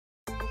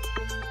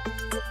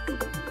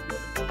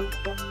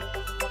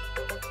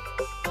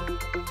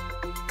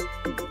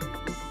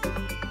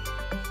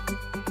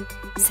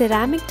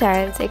Ceramic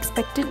tiles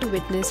expected to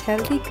witness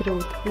healthy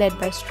growth led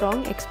by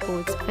strong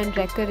exports and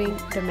recurring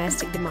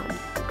domestic demand.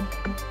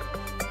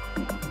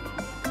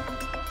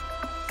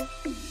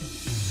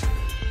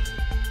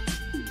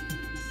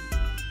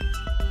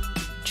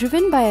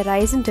 Driven by a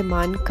rise in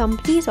demand,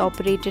 companies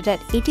operated at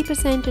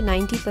 80% to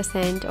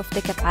 90% of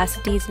their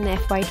capacities in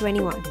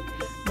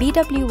FY21.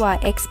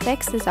 BWR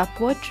expects this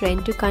upward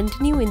trend to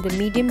continue in the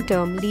medium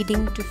term,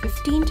 leading to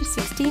 15 to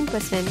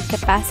 16%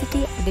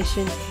 capacity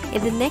addition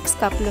in the next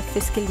couple of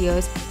fiscal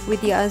years, with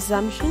the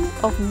assumption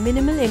of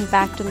minimal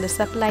impact on the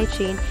supply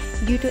chain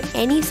due to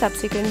any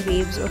subsequent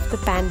waves of the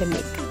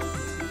pandemic.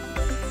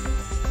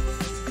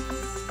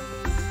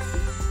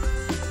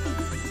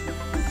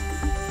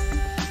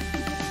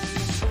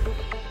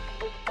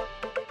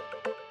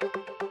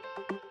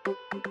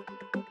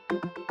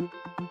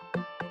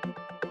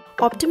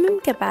 Optimum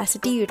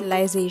capacity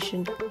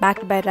utilization,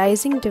 backed by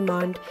rising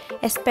demand,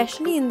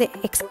 especially in the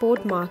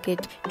export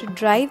market, to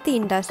drive the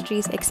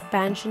industry's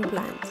expansion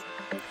plans.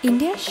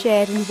 India's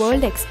share in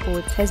world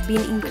exports has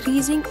been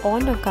increasing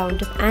on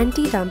account of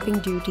anti-dumping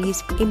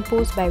duties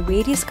imposed by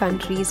various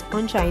countries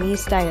on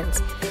Chinese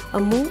tiles, a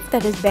move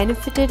that has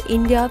benefited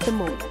India the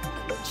most.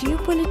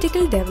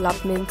 Geopolitical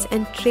developments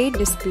and trade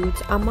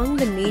disputes among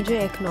the major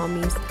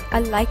economies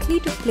are likely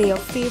to play a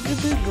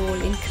favorable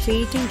role in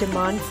creating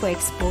demand for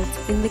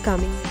exports in the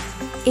coming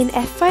years. In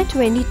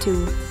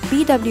FY22,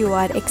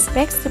 BWR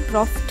expects the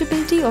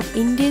profitability of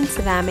Indian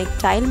ceramic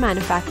tile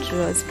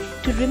manufacturers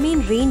to remain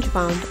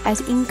range-bound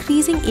as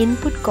increasing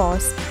input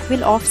costs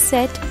will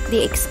offset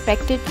the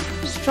expected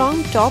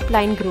strong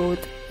top-line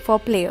growth for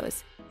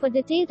players. For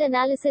detailed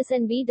analysis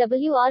and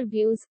BWR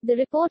views, the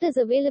report is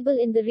available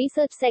in the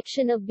research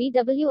section of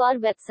BWR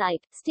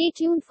website. Stay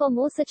tuned for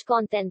more such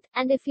content,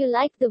 and if you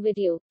like the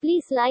video,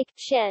 please like,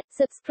 share,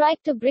 subscribe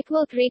to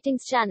Brickwork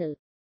Ratings channel.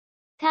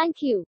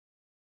 Thank you.